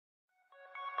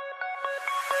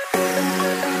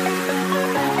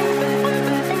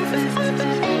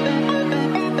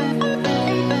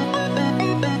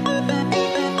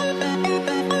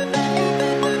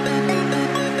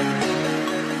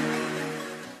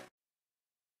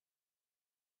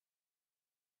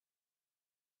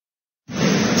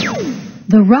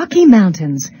The Rocky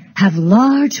Mountains have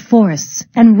large forests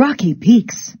and rocky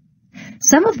peaks.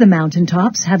 Some of the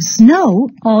mountaintops have snow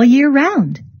all year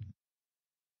round.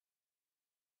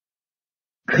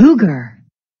 Cougar.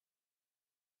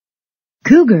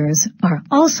 Cougars are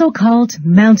also called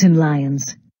mountain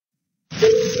lions.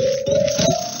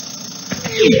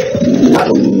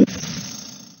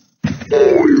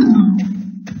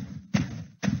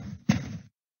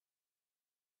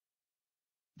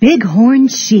 Bighorn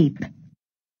sheep.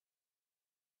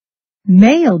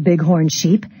 Male bighorn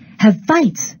sheep have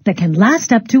fights that can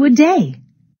last up to a day.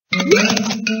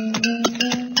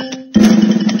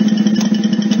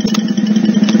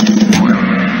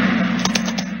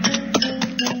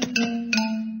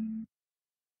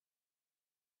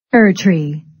 Fir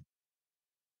tree.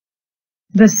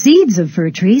 The seeds of fir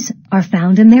trees are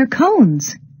found in their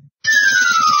cones.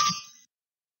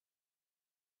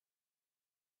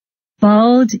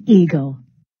 Bald eagle.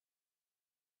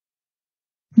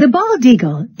 The bald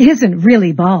eagle isn't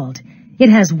really bald. It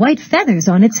has white feathers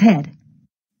on its head.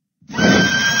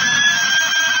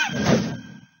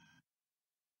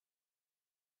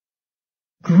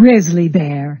 Grizzly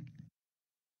bear.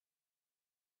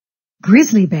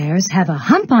 Grizzly bears have a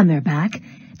hump on their back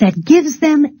that gives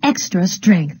them extra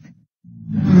strength.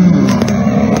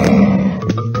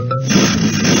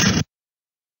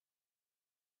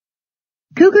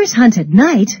 Cougars hunt at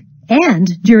night and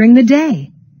during the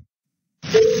day.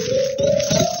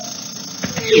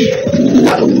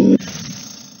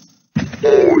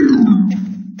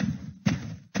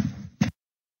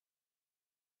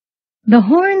 The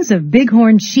horns of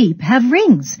bighorn sheep have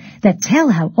rings that tell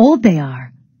how old they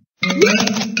are.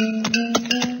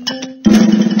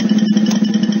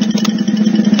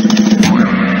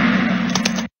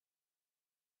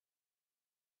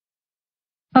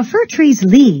 A fir tree's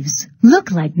leaves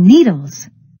look like needles.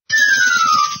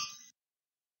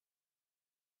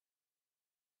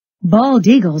 Bald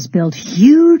eagles build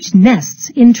huge nests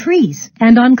in trees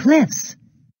and on cliffs.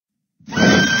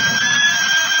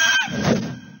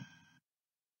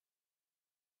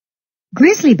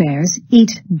 Grizzly bears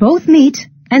eat both meat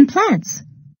and plants.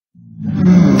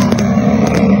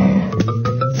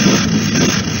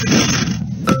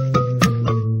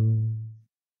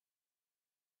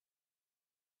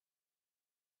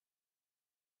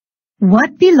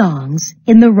 What belongs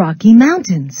in the Rocky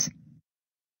Mountains?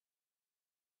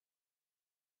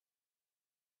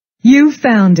 You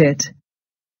found it.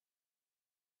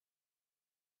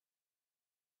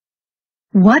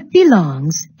 What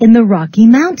belongs in the Rocky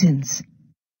Mountains?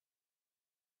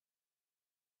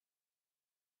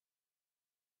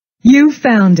 You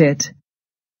found it.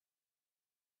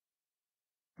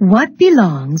 What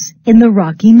belongs in the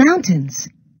Rocky Mountains?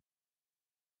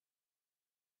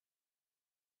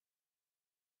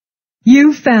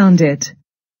 You found it.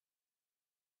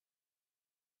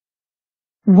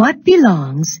 What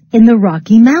belongs in the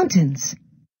Rocky Mountains?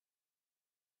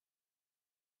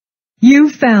 You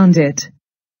found it.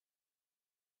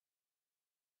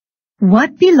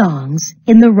 What belongs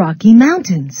in the Rocky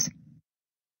Mountains?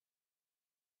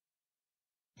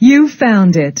 You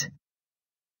found it.